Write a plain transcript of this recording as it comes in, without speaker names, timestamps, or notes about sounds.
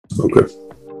Okay.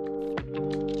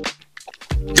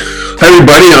 Hi,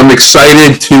 everybody. I'm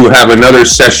excited to have another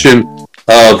session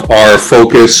of our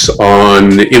focus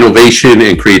on innovation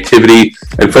and creativity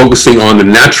and focusing on the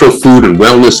natural food and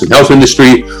wellness and health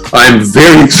industry. I'm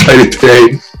very excited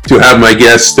today to have my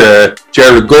guest,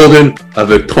 Jarrod Goldin of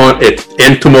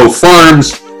Entomo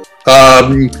Farms.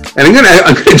 And I'm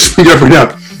gonna speak up right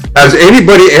now. Has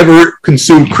anybody ever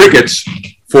consumed crickets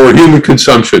for human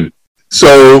consumption?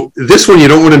 So this one you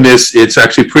don't want to miss. It's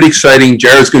actually pretty exciting.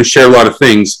 Jarrod's going to share a lot of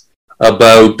things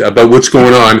about what's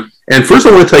going on. And first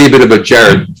I want to tell you a bit about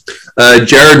Jarrod.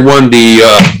 Jarrod won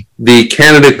the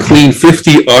Canada Clean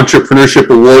 50 Entrepreneurship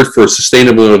Award for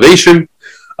Sustainable Innovation.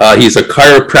 He's a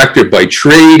chiropractor by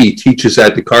trade. He teaches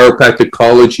at the Chiropractic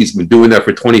College. He's been doing that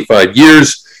for 25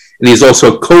 years. And he's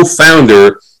also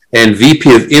co-founder and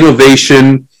VP of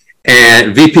Innovation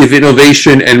and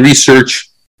Research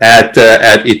at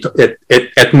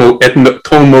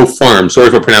Entomo Farm. Sorry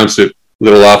if I pronounced it a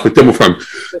little off, with Entomo Farm.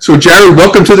 So, Jarrod,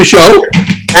 welcome to the show.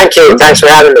 Thank you. Thanks for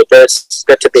having me, Bruce. It's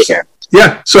good to be here.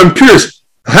 Yeah. So I'm curious,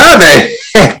 how the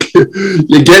heck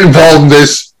you get involved in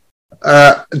this?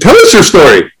 Tell us your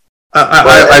story.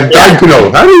 I'd like to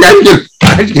know how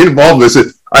did you get involved in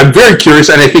this? I'm very curious,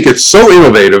 and I think it's so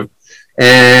innovative,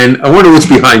 and I wonder what's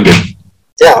behind it.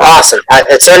 Yeah, awesome.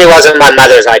 It certainly wasn't my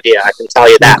mother's idea, I can tell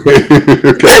you that.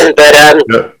 Okay.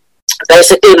 But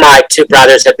basically, my two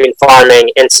brothers have been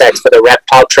farming insects for the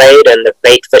reptile trade and the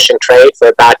bait fishing trade for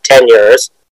about 10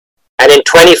 years. And in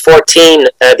 2014,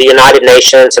 the United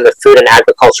Nations and the Food and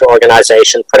Agriculture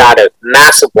Organization put out a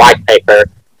massive white paper.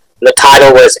 The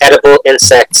title was Edible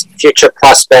Insects, Future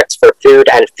Prospects for Food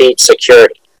and Feed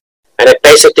Security. And it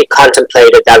basically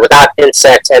contemplated that without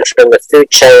insects entering the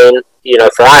food chain,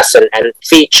 for us and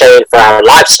feed chain for our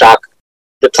livestock,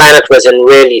 the planet was in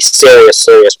really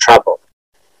serious trouble.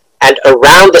 And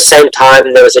around the same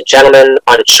time, there was a gentleman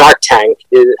on Shark Tank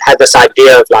who had this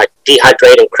idea of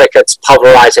dehydrating crickets,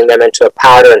 pulverizing them into a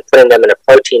powder and putting them in a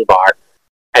protein bar.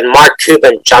 And Mark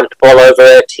Cuban jumped all over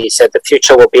it. He said the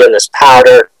future will be in this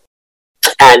powder.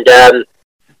 And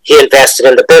he invested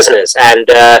in the business. And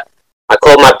I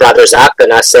called my brothers up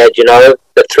and I said, usually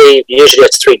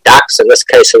it's 3 ducks. In this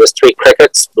case, it was 3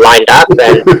 crickets lined up.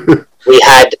 And we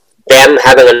had them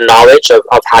having a knowledge of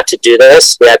how to do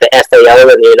this. We had the FAO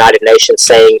and the United Nations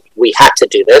saying we had to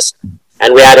do this.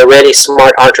 And we had a really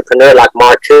smart entrepreneur like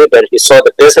Mark Cuban who saw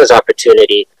the business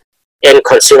opportunity in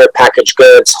consumer packaged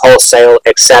goods, wholesale,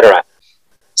 etc.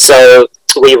 So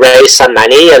we raised some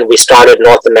money and we started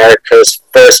North America's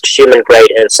first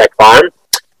human-grade insect farm.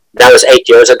 That was 8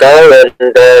 years ago,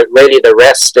 and really the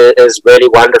rest is really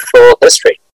wonderful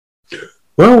history.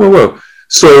 Well.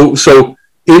 So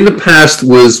in the past,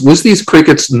 was these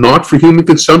crickets not for human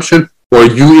consumption, or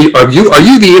are you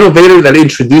the innovator that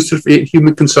introduced it for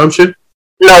human consumption?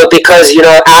 No, because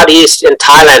out east in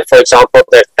Thailand, for example,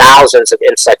 there are thousands of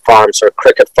insect farms or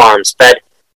cricket farms, but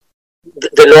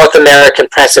the North American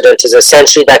precedent is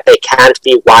essentially that they can't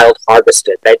be wild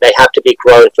harvested. They have to be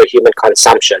grown for human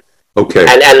consumption. Okay.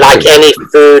 And like any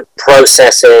food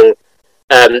processing,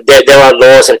 there are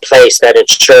laws in place that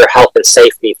ensure health and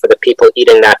safety for the people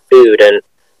eating that food. And,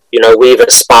 we've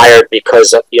aspired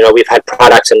because, we've had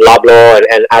products in Loblaw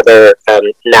and other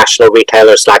national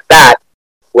retailers like that,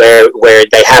 where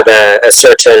they have a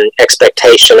certain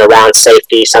expectation around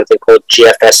safety, something called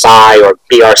GFSI or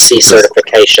BRC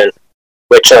certification,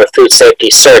 which are food safety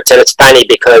certs. And it's funny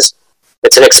because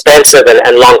it's an expensive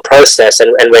and long process.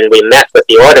 And when we met with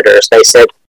the auditors, they said,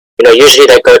 usually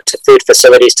they go to food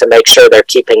facilities to make sure they're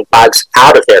keeping bugs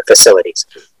out of their facilities.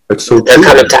 That's so they're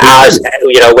coming to ours,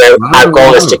 where our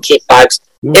goal is to keep bugs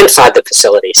inside the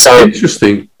facility. So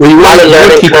interesting. Well, you want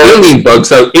to keep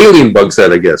alien bugs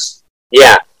out, I guess.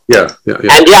 Yeah. Yeah.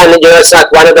 And it's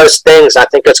like one of those things, I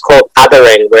think it's called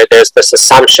othering, where there's this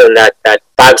assumption that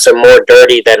bugs are more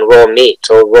dirty than raw meat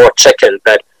or raw chicken.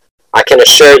 But I can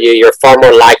assure you, you're far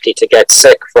more likely to get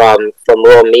sick from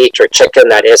raw meat or chicken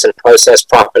that isn't processed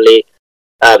properly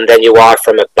than you are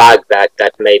from a bug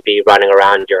that may be running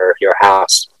around your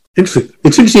house. Interesting.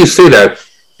 It's interesting to say that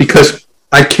because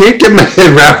I can't get my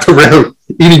head wrapped around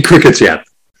eating crickets yet.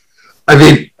 I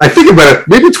mean, I think about it.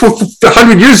 Maybe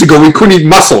 100 years ago we couldn't eat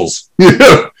mussels.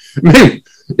 Maybe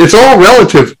it's all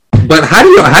relative. But how do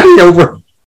you?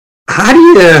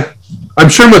 I'm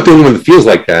sure I'm not the only one that feels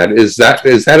like that. Is that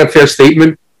a fair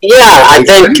statement? Yeah, I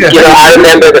think I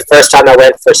remember the first time I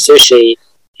went for sushi.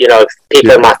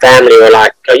 People in my family were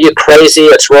like, "Are you crazy?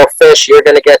 It's raw fish. You're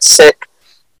going to get sick."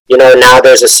 Now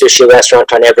there's a sushi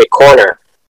restaurant on every corner.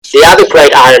 The other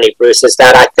great irony, Bruce, is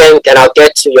that I think, and I'll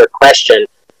get to your question,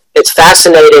 it's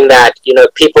fascinating that,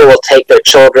 people will take their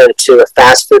children to a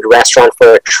fast food restaurant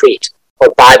for a treat, or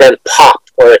buy them pop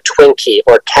or a Twinkie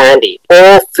or candy.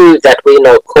 All food that we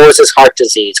know causes heart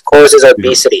disease, causes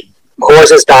obesity,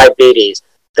 causes diabetes.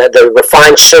 The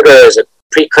refined sugar is a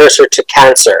precursor to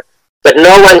cancer. But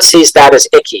no one sees that as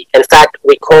icky. In fact,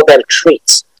 we call them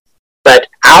treats. But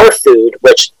our food,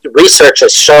 which research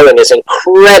is showing is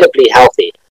incredibly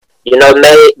healthy,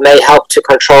 may help to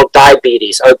control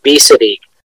diabetes, obesity,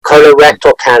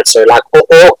 colorectal cancer, like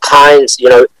all kinds,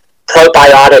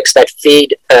 probiotics that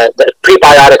feed, the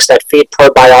prebiotics that feed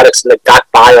probiotics in the gut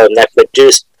biome that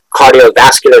reduce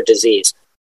cardiovascular disease.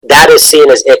 That is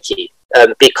seen as icky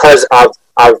because of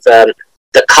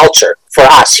the culture for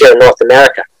us here in North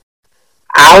America.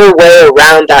 Our way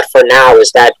around that for now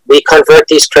is that we convert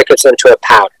these crickets into a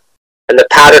powder, and the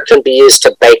powder can be used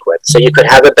to bake with. So you could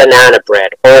have a banana bread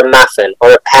or a muffin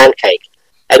or a pancake,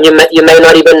 and you may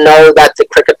not even know that the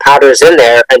cricket powder is in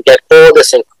there, and get all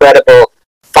this incredible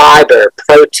fiber,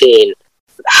 protein,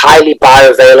 highly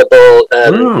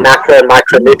bioavailable macro and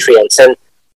micronutrients. And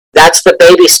that's the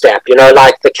baby step.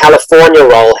 Like the California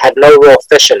roll had no raw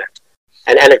fish in it,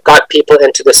 and it got people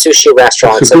into the sushi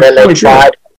restaurants, and then they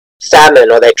tried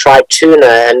salmon, or they tried tuna,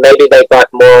 and maybe they got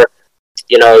more,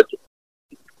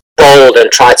 bold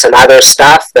and tried some other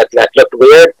stuff that looked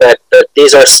weird, but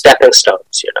these are stepping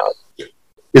stones,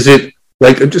 Is it,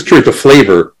 like, I'm just curious, the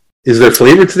flavor, is there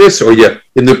flavor to this, or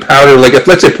in the powder, like, if,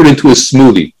 let's say, put into a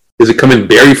smoothie, does it come in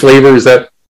berry flavor? Is that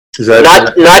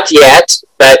not yet,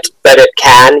 but it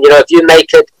can. If you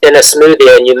make it in a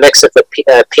smoothie and you mix it with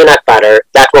peanut butter,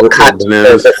 that will cut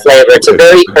the flavor. It's a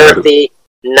very earthy,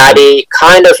 nutty,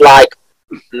 kind of like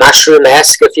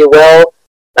mushroom-esque, if you will,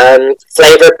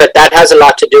 flavor, but that has a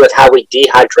lot to do with how we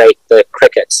dehydrate the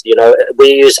crickets.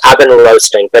 We use oven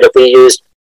roasting, but if we used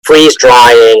freeze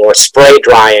drying or spray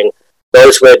drying,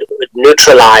 those would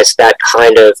neutralize that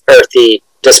kind of earthy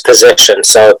disposition.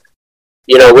 So,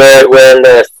 we're in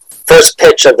the first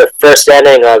pitch of the first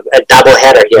inning of a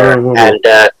doubleheader here,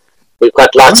 and we've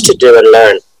got lots to do and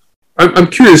learn. I'm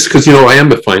curious because, I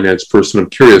am a finance person. I'm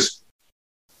curious.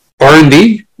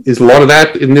 R&D is a lot of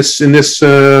that in this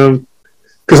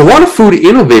because a lot of food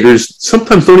innovators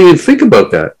sometimes don't even think about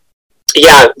that.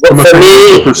 Yeah, from a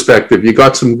financial perspective, you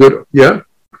got some good. Yeah,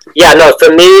 no,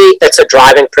 for me it's a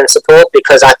driving principle,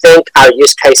 because I think our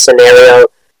use case scenario,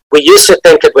 we used to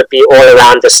think it would be all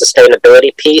around the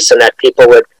sustainability piece, and that people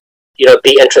would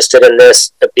be interested in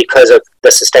this because of the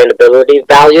sustainability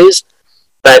values.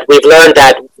 But we've learned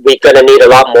that we're going to need a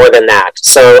lot more than that.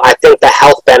 So I think the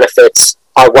health benefits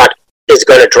are what is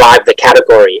going to drive the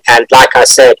category. And like I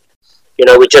said,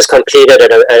 we just completed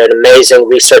an amazing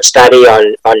research study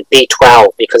on B12,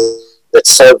 because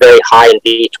it's so very high in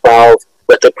B12,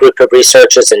 with a group of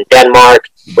researchers in Denmark.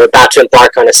 We're about to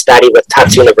embark on a study with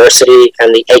Tufts University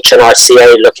and the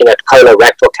HNRCA looking at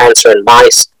colorectal cancer in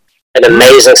mice. An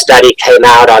amazing study came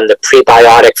out on the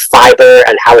prebiotic fiber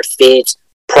and how it feeds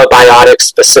probiotics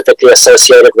specifically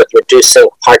associated with reducing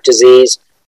heart disease.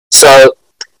 So,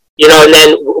 and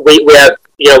then we have,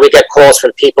 we get calls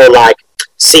from people like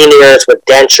seniors with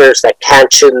dentures that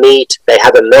can't chew meat. They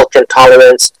have a milk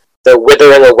intolerance. They're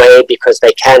withering away because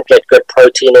they can't get good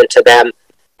protein into them,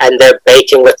 and they're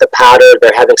baking with the powder.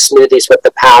 They're having smoothies with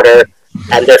the powder,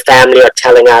 and their family are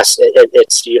telling us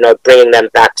it's bringing them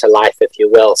back to life, if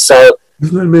you will. So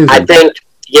I think,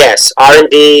 yes,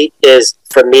 R&D is,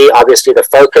 for me, obviously the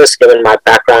focus, given my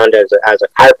background as a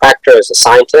chiropractor, as a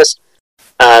scientist.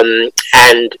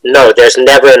 And no, there's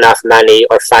never enough money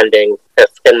or funding,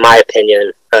 in my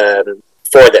opinion,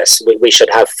 for this. We should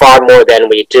have far more than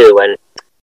we do. And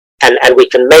we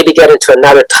can maybe get into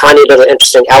another tiny little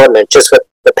interesting element just with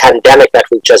the pandemic that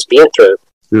we've just been through.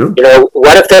 Yeah.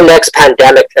 What if the next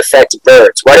pandemic affects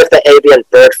birds? What if the avian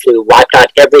bird flu wiped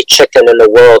out every chicken in the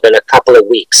world in a couple of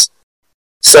weeks?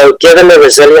 So given the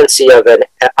resiliency of an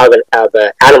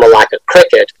animal like a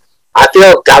cricket, I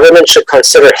feel government should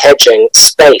consider hedging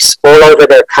space all over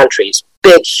their countries,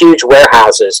 big, huge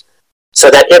warehouses, so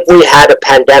that if we had a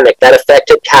pandemic that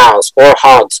affected cows or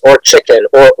hogs or chicken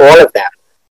or all of them,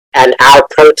 and our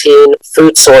protein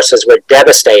food sources were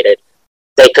devastated,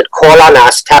 they could call on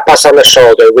us, tap us on the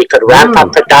shoulder, we could ramp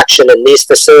up production in these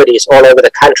facilities all over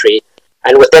the country,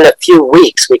 and within a few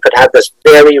weeks we could have this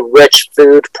very rich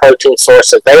food protein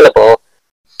source available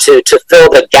to fill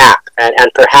the gap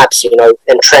and perhaps,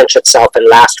 entrench itself and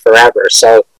last forever.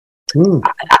 So,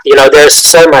 there's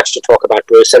so much to talk about,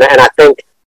 Bruce, and I think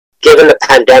given the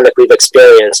pandemic we've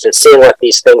experienced and seeing what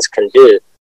these things can do,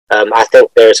 I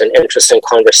think there's an interesting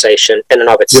conversation in and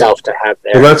of itself to have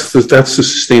there. Well, that's the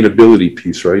sustainability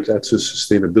piece, right? That's the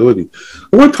sustainability.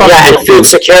 I want to talk about and food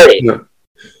security.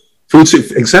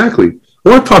 Exactly. I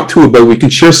want to talk too about, we can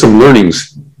share some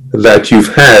learnings that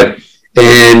you've had,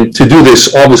 and to do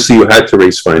this, obviously you had to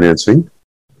raise financing.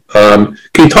 Can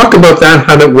you talk about that,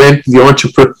 how that went, the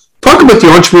entrepreneur? Talk about the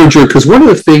entrepreneur, because one of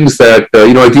the things that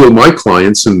I deal with my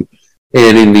clients, and I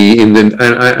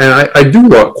do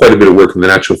quite a bit of work in the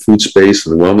natural food space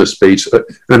and the wellness space, and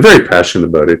I'm very passionate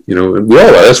about it. And we all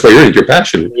are. That's why you're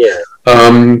passionate. Yeah.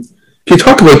 Can you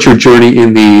talk about your journey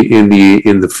in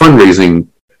the fundraising?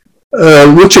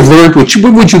 What you've learned,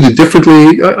 what would you do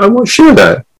differently? I want to share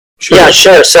that.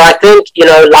 Sure. So I think,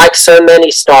 like so many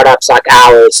startups like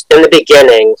ours, in the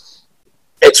beginning,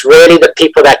 it's really the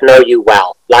people that know you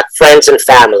well, like friends and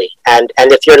family. And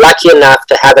if you're lucky enough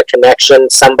to have a connection,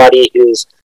 somebody who's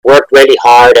worked really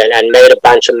hard and made a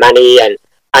bunch of money and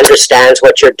understands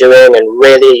what you're doing and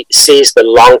really sees the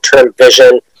long-term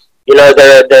vision,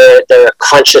 they're a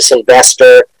conscious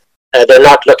investor. They're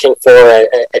not looking for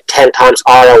a 10 times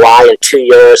ROI in 2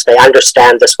 years. They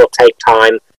understand this will take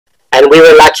time. And we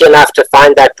were lucky enough to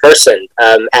find that person.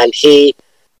 And he,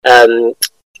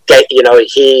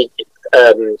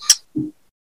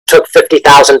 took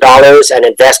 $50,000 and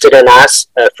invested in us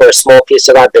for a small piece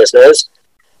of our business.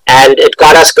 And it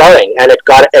got us going. And it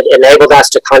enabled us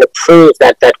to kind of prove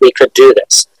that we could do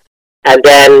this. And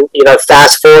then,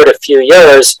 fast forward a few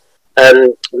years,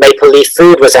 Maple Leaf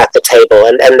Food was at the table,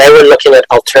 and they were looking at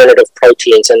alternative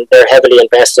proteins, and they're heavily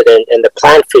invested in the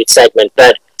plant food segment.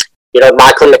 But,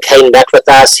 Michael McCain met with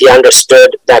us. He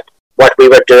understood that what we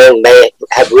were doing may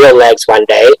have real legs one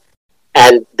day,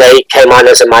 and they came on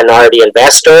as a minority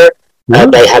investor.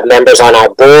 They have members on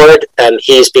our board.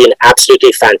 He's been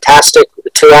absolutely fantastic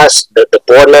to us. The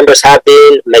board members have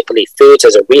been. Maple Leaf Foods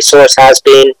as a resource has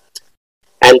been.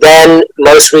 And then,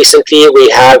 most recently, we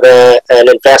have an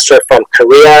investor from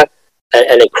Korea,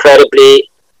 an incredibly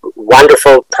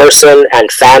wonderful person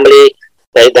and family.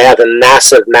 They have a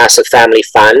massive, massive family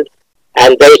fund.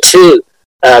 And they, too,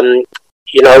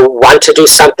 want to do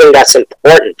something that's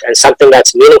important and something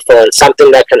that's meaningful and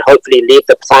something that can hopefully leave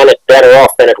the planet better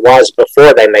off than it was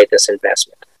before they made this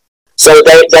investment. So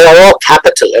they are all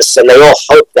capitalists, and they all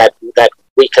hope that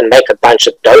we can make a bunch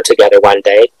of dough together one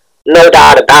day. No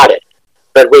doubt about it.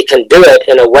 But we can do it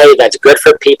in a way that's good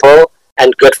for people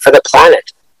and good for the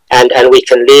planet. And we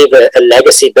can leave a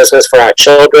legacy business for our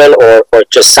children, or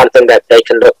just something that they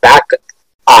can look back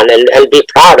on and be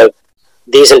proud of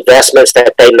these investments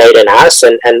that they made in us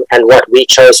and what we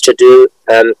chose to do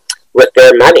with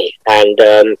their money. And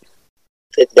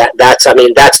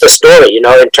that's the story.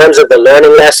 In terms of the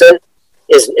learning lesson,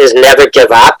 is never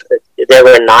give up. There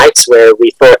were nights where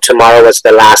we thought tomorrow was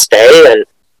the last day, and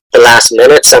the last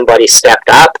minute somebody stepped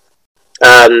up,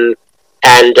 and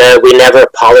we never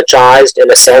apologized,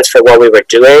 in a sense, for what we were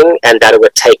doing, and that it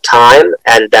would take time,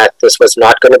 and that this was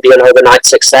not going to be an overnight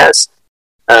success,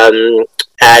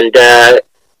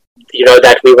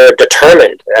 that we were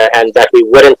determined, and that we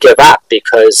wouldn't give up,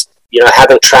 because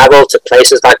having traveled to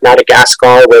places like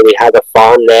Madagascar, where we have a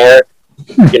farm there,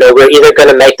 we're either going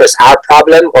to make this our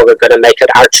problem, or we're going to make it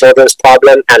our children's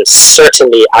problem, and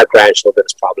certainly our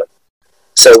grandchildren's problem.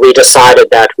 So we decided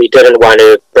that we didn't want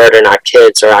to burden our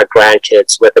kids or our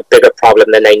grandkids with a bigger problem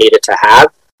than they needed to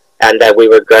have, and that we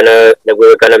were gonna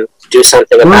do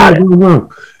something about it. Wow.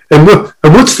 And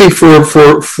what's the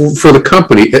for the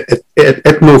company at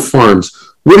Entomo Farms?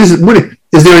 What is it?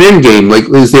 Is there an end game? Like,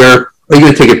 are you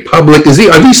going to take it public?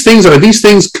 Are these things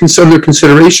under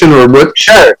consideration, or what?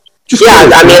 Sure.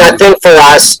 I think for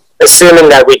us, assuming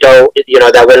that we don't,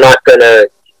 that we're not going to,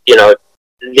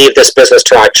 leave this business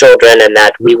to our children, and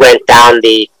that we went down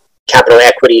the capital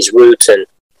equities route and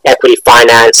equity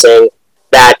financing,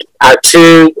 that our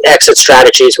two exit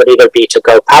strategies would either be to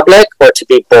go public or to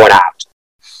be bought out.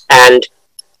 And,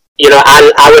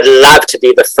 I would love to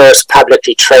be the first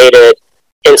publicly traded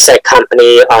insect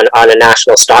company on a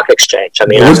national stock exchange.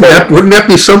 Wouldn't that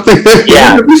be something?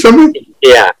 Yeah. Wouldn't that be something?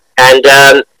 Yeah. And,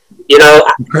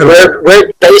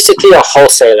 we're basically a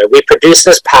wholesaler. We produce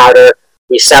this powder.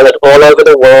 We sell it all over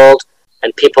the world,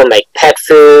 and people make pet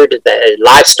food,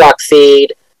 livestock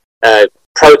feed,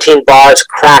 protein bars,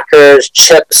 crackers,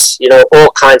 chips,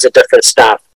 all kinds of different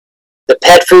stuff. The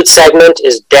pet food segment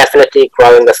is definitely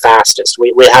growing the fastest.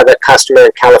 We have a customer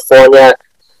in California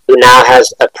who now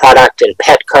has a product in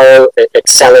Petco.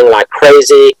 It's selling like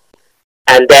crazy.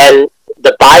 And then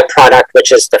the byproduct,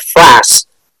 which is the frass,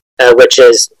 which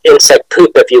is insect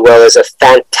poop, if you will, is a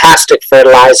fantastic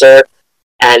fertilizer.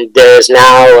 And there's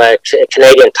now a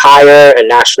Canadian Tire, a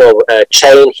national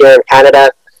chain here in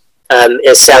Canada,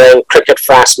 is selling cricket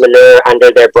frass manure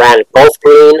under their brand Golf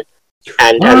Green,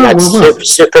 and that's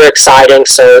super exciting.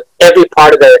 So every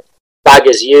part of the bug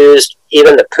is used,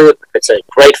 even the poop. It's a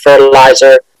great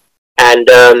fertilizer, and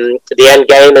the end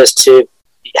game is to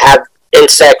have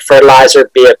insect fertilizer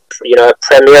be a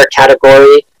premier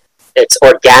category. It's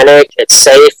organic, it's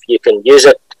safe. You can use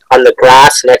it on the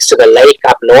grass next to the lake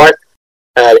up north,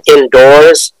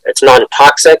 indoors. It's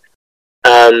non-toxic.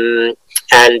 And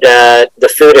the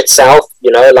food itself,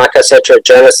 like I said to a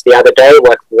journalist the other day,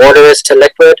 what water is to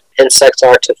liquid, insects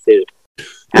are to food.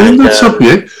 And that's something.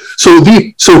 Eh? So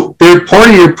they're part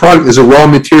of your product is a raw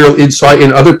material inside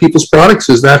in other people's products.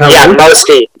 Is that how? Yeah, it works?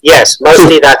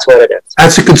 Mostly that's what it is.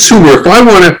 As a consumer, if I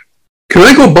want to, can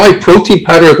I go buy protein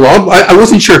powder at Lob? I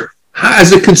wasn't sure.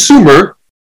 As a consumer,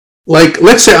 like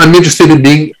let's say I'm interested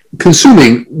in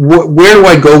consuming. Where do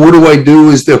I go? What do I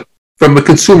do? From a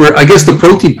consumer, I guess the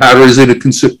protein powder is a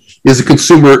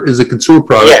consumer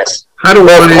product. Yes. How do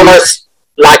I?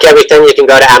 Like everything, you can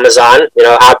go to Amazon.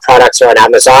 Our products are on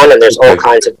Amazon, and there's all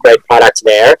kinds of great products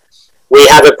there. We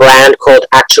have a brand called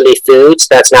Actually Foods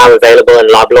that's now available in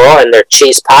Loblaw, and they're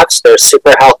cheese puffs. They're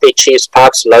super healthy cheese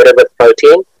puffs loaded with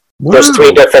protein. Wow. There's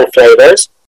 3 different flavors.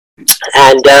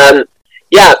 And,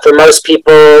 for most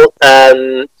people,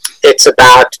 it's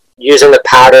about using the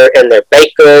powder in their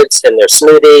baked goods, in their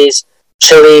smoothies,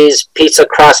 chilies, pizza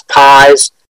crust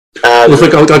pies.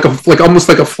 It's almost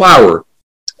like a flour.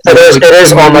 It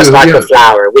is almost like a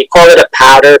flour. We call it a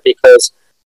powder because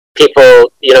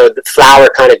people, the flour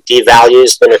kind of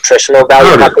devalues the nutritional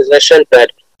value proposition,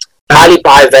 but highly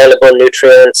bioavailable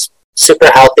nutrients, super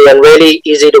healthy, and really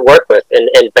easy to work with in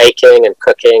baking and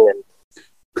cooking. And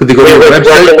could they go to your website?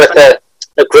 Working with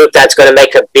a group that's going to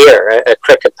make a beer, a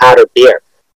cricket powder beer.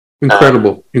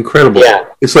 Incredible. Yeah.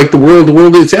 It's like the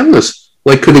world is endless.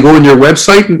 Like, could they go on your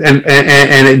website and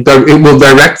it will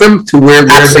direct them to where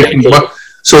they can buy?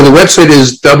 So the website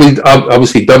is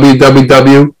obviously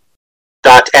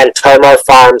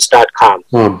www.entomofarms.com.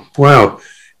 Wow.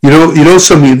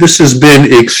 Something, this has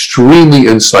been extremely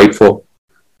insightful.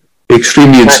 Thank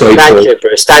you,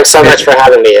 Bruce. Thanks so much for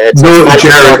having me.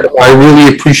 Jarrod, I really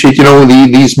appreciate,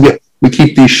 these we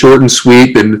keep these short and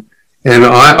sweet, and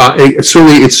I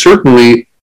certainly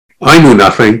I knew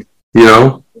nothing,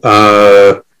 because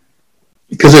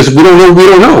we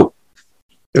don't know.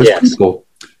 There's people.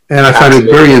 And I find it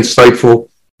very insightful,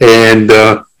 and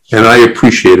I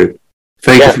appreciate it.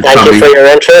 Thank you for coming. Thank you for your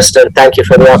interest, and thank you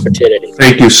for the opportunity.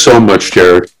 Thank you so much,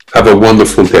 Jarrod. Have a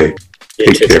wonderful day.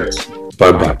 Take care.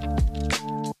 Bye-bye.